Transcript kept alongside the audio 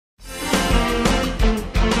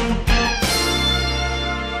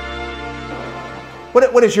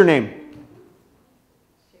What is your name?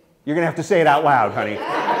 You're going to have to say it out loud, honey.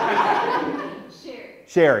 Sherry.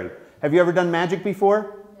 Sherry. Have you ever done magic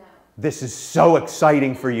before? No. This is so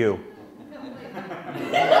exciting for you.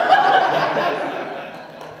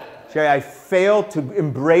 Sherry, I failed to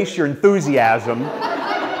embrace your enthusiasm.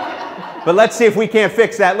 But let's see if we can't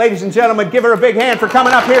fix that. Ladies and gentlemen, give her a big hand for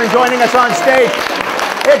coming up here and joining us on stage.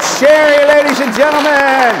 It's Sherry, ladies and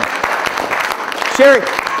gentlemen.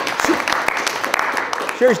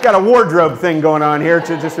 Sherry's got a wardrobe thing going on here.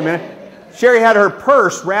 Just a minute. Sherry had her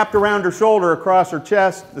purse wrapped around her shoulder across her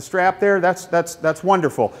chest. The strap there, that's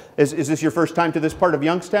wonderful. Is this your first time to this part of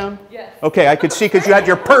Youngstown? Yes. Okay, I could see because you had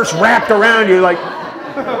your purse wrapped around you like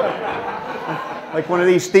one of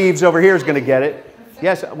these thieves over here is going to get it.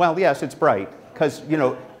 Yes, well, yes, it's bright because, you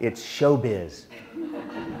know, it's showbiz.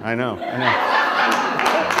 I know.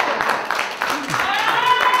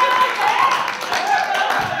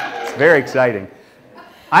 It's very exciting.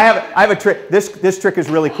 I have a trick. This trick is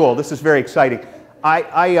really cool. This is very exciting.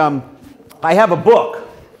 I have a book.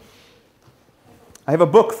 I have a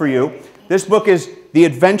book for you. This book is The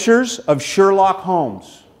Adventures of Sherlock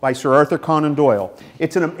Holmes by Sir Arthur Conan Doyle.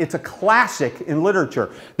 It's a classic in literature.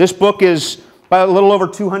 This book is about a little over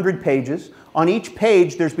 200 pages. On each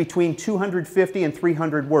page, there's between 250 and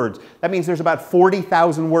 300 words. That means there's about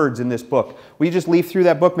 40,000 words in this book. We just leaf through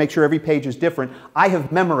that book, make sure every page is different. I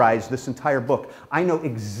have memorized this entire book. I know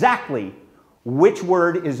exactly which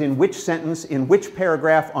word is in which sentence, in which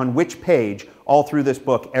paragraph, on which page, all through this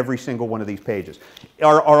book, every single one of these pages.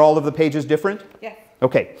 Are all of the pages different? Yes.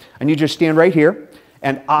 Okay. I need you to stand right here,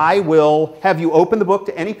 and I will have you open the book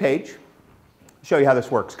to any page. Show you how this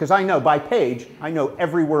works, because I know by page, I know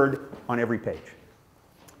every word on every page.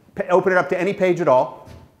 Open it up to any page at all.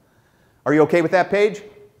 Are you okay with that page?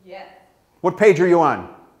 Yes. What page are you on?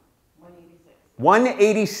 186.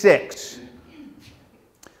 186.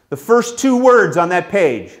 The first two words on that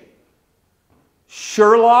page.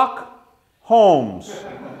 Sherlock Holmes.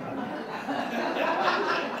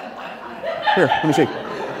 Here, let me see.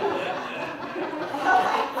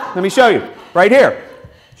 Let me show you. Right here.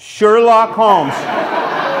 Sherlock Holmes.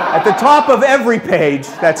 At the top of every page,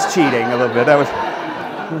 that's cheating a little bit. That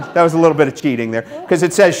was a little bit of cheating there. Because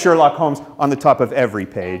it says Sherlock Holmes on the top of every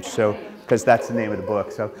page, so because that's the name of the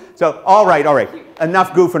book. So all right.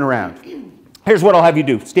 Enough goofing around. Here's what I'll have you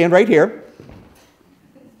do. Stand right here.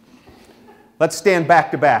 Let's stand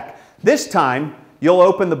back to back. This time, you'll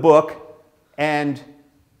open the book, and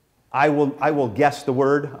I will guess the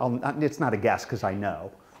word. It's not a guess because I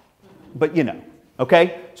know, but you know.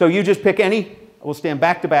 Okay? So you just pick any. We'll stand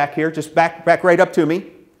back to back here. Just back right up to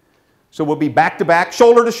me. So we'll be back to back,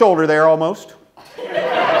 shoulder to shoulder there almost.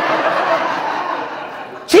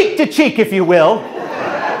 Cheek to cheek, if you will.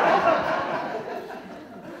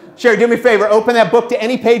 Sherry, do me a favor. Open that book to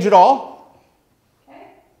any page at all. Okay.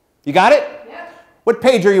 You got it? Yep. What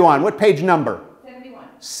page are you on? What page number? 71.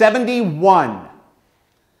 71.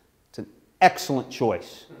 It's an excellent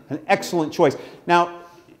choice. An excellent choice. Now,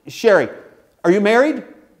 Sherry, are you married?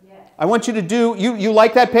 Yes. I want you to do, you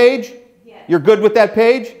like that page? Yes. You're good with that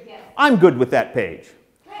page? Yes. I'm good with that page.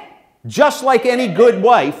 Okay. Just like any good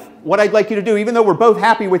wife, what I'd like you to do, even though we're both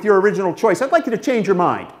happy with your original choice, I'd like you to change your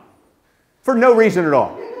mind. For no reason at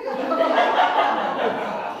all.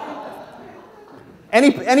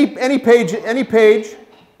 Any page,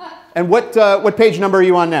 and what page number are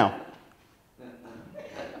you on now?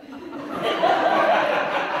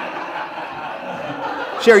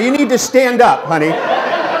 Sherry, you need to stand up, honey.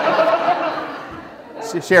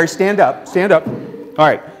 Sherry, stand up. Stand up. All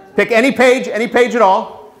right. Pick any page at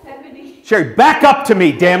all. 70. Sherry, back up to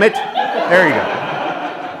me, damn it. There you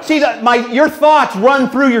go. See, your thoughts run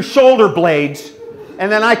through your shoulder blades, and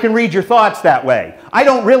then I can read your thoughts that way. I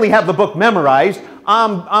don't really have the book memorized.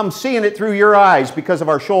 I'm seeing it through your eyes because of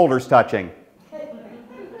our shoulders touching.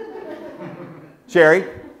 Sherry?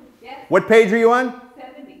 Yes. What page are you on?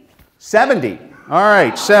 70. 70. All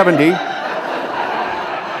right, 70.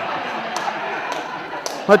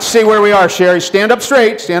 Let's see where we are, Sherry. Stand up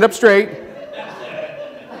straight. Stand up straight.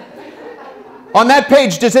 On that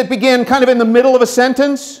page, does it begin kind of in the middle of a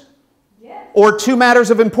sentence? Yes. Or two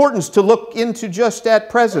matters of importance to look into just at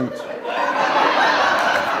present?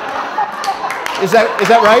 Is that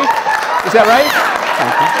right? Is that right?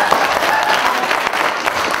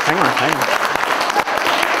 Thank you. Hang on.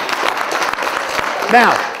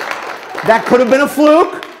 Now, that could have been a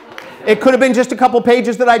fluke. It could have been just a couple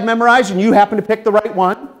pages that I'd memorized and you happened to pick the right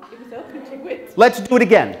one. Let's do it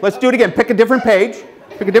again. Let's do it again. Pick a different page.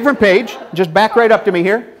 Pick a different page. Just back right up to me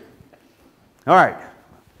here. All right.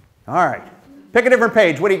 All right. Pick a different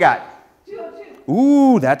page. What do you got? 202.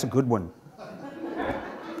 Ooh, that's a good one.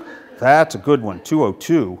 That's a good one,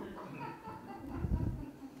 202.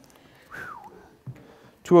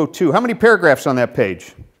 202. How many paragraphs on that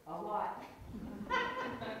page? A lot.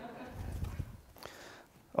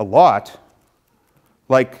 A lot?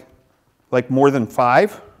 Like more than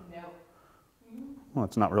 5? No. Well,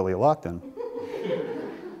 it's not really a lot then.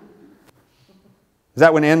 Does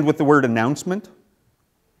that one end with the word announcement?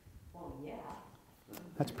 Well, yeah.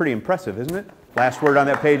 That's pretty impressive, isn't it? Last word on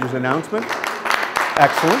that page is announcement.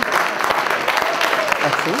 Excellent.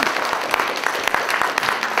 Excellent.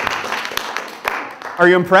 Are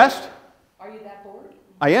you impressed? Are you that bored?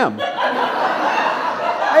 I am.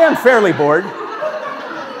 I am fairly bored.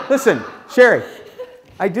 Listen, Sherry,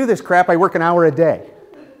 I do this crap. I work an hour a day,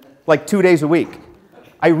 like 2 days a week.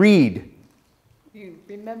 I read. You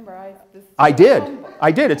memorized this? I did.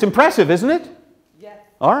 I did. It's impressive, isn't it? Yes.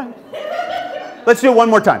 All right. Let's do it one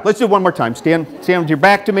more time. Let's do it one more time. Stand with your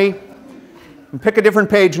back to me and pick a different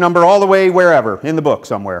page number all the way wherever in the book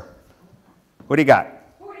somewhere. What do you got?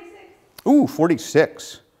 46. Ooh,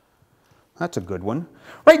 46. That's a good one.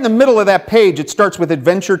 Right in the middle of that page, it starts with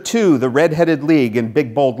Adventure 2, the Red-Headed League, in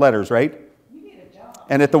big bold letters, right? You need a job.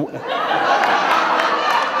 And at the...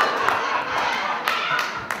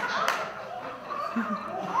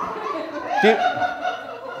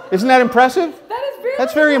 Isn't that impressive?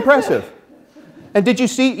 That's very impressive. And did you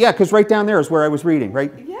see? Yeah, because right down there is where I was reading,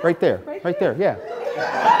 right? Yeah, right there. Right there, yeah.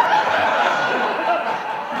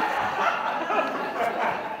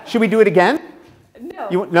 Should we do it again?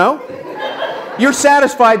 No. No? You're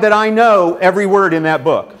satisfied that I know every word in that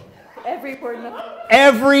book? Every word in the book.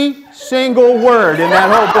 Every single word in that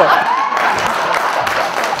whole book.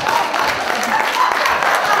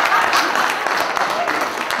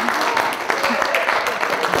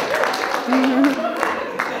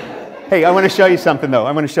 Hey, I want to show you something, though.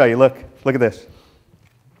 I want to show you. Look at this.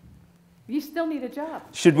 You still need a job.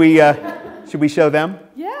 Should we show them?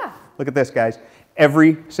 Yeah. Look at this, guys.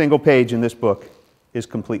 Every single page in this book is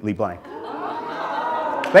completely blank.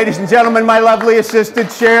 Ladies and gentlemen, my lovely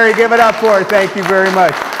assistant, Sherry, give it up for her. Thank you very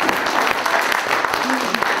much.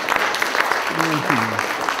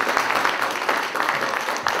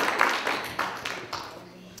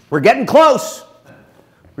 We're getting close.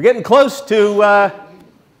 We're getting close to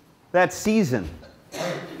that season.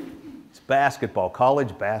 It's basketball.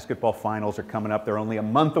 College basketball finals are coming up. They're only a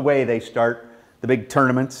month away. They start the big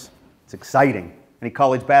tournaments. It's exciting. Any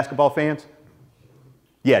college basketball fans?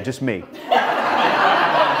 Yeah, just me.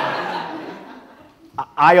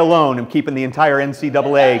 I alone am keeping the entire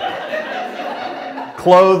NCAA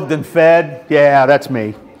clothed and fed. Yeah, that's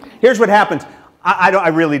me. Here's what happens. I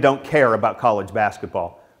really don't care about college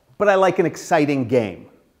basketball, but I like an exciting game.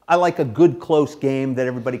 I like a good, close game that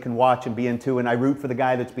everybody can watch and be into, and I root for the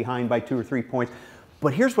guy that's behind by 2 or 3 points.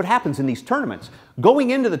 But here's what happens in these tournaments. Going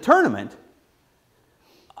into the tournament,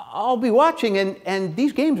 I'll be watching, and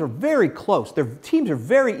these games are very close. Their teams are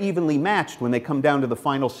very evenly matched when they come down to the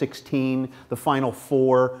final 16, the final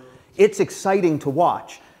 4. It's exciting to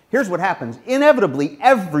watch. Here's what happens. Inevitably,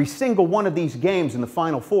 every single one of these games in the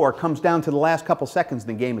final 4 comes down to the last couple seconds and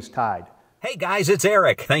the game is tied. Hey guys, it's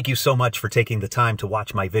Eric. Thank you so much for taking the time to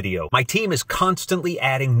watch my video. My team is constantly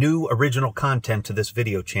adding new original content to this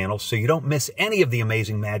video channel, so you don't miss any of the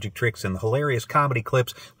amazing magic tricks and the hilarious comedy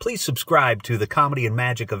clips. Please subscribe to the Comedy and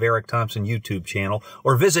Magic of Eric Thompson YouTube channel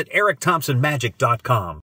or visit ericthompsonmagic.com.